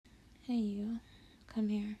Hey, you. Come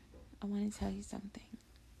here. I want to tell you something.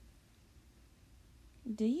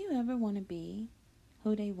 Do you ever want to be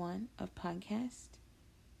who they want of podcast?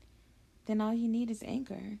 Then all you need is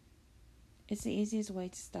Anchor. It's the easiest way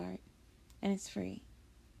to start, and it's free.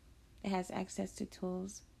 It has access to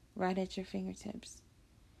tools right at your fingertips.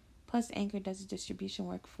 Plus, Anchor does the distribution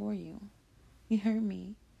work for you. You heard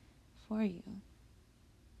me. For you.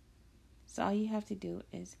 So all you have to do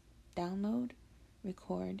is download,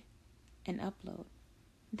 record, and upload.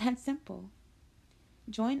 That's simple.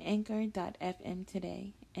 Join Anchor.fm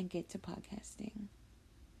today and get to podcasting.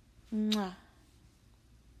 Mwah.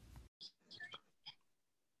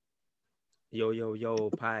 Yo,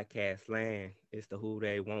 podcast land. It's the Who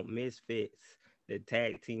They Want Misfits, the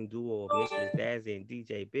tag team duo of Mistress Dazzy and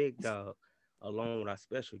DJ Big Dog, along with our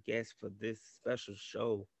special guest for this special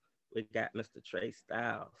show. We got Mr. Trey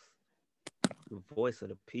Styles, the voice of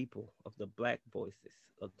the people, of the black voices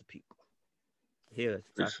of the people. Here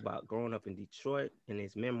to talk about growing up in Detroit and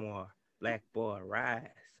his memoir, Black Boy Rise.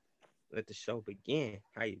 Let the show begin.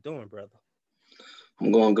 How you doing, brother?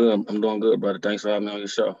 I'm going good. I'm doing good, brother. Thanks for having me on your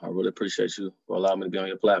show. I really appreciate you for allowing me to be on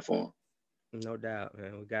your platform. No doubt,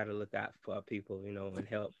 man. We got to look out for our people, and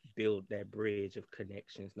help build that bridge of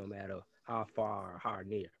connections, no matter how far or how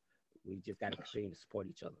near. We just got to continue to support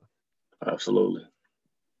each other. Absolutely.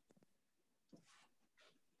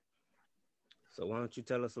 So why don't you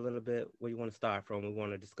tell us a little bit where you want to start from? We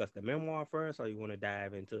want to discuss the memoir first, or you want to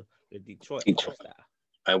dive into the Detroit lifestyle?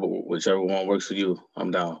 Whichever one works for you,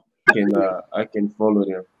 I'm down. I can follow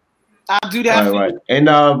them. I'll do that. Right. And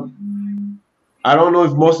I don't know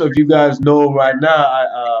if most of you guys know right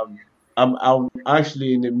now. I'm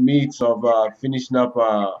actually in the midst of finishing up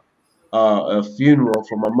a funeral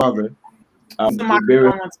for my mother. We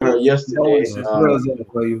buried her yesterday.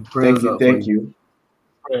 Thank you.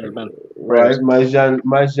 Right, Majan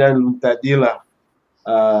Luntadila.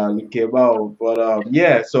 But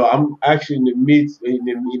yeah, so I'm actually in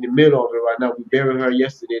the middle of it right now. We buried her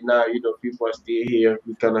yesterday. Now people are still here.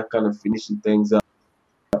 We kind of finishing things up.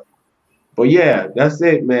 But yeah, that's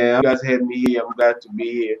it, man. You guys had me here. I'm glad to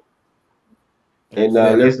be here. And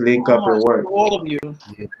let's link up and work. All of you.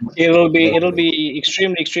 It'll be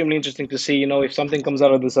extremely interesting to see. If something comes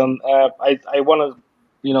out of this. I want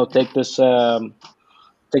to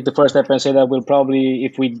take the first step and say that we'll probably,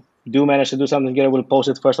 if we do manage to do something together, we'll post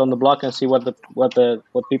it first on the blog and see what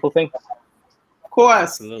people think. Of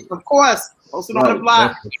course. Post it on the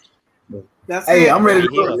blog. That's hey, it. I'm ready to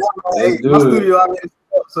go. Hey, my studio already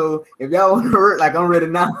up, so if y'all want to work, like I'm ready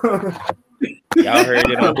now. Y'all heard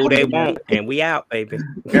it on Who They Want, and we out, baby.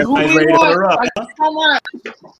 Who we want?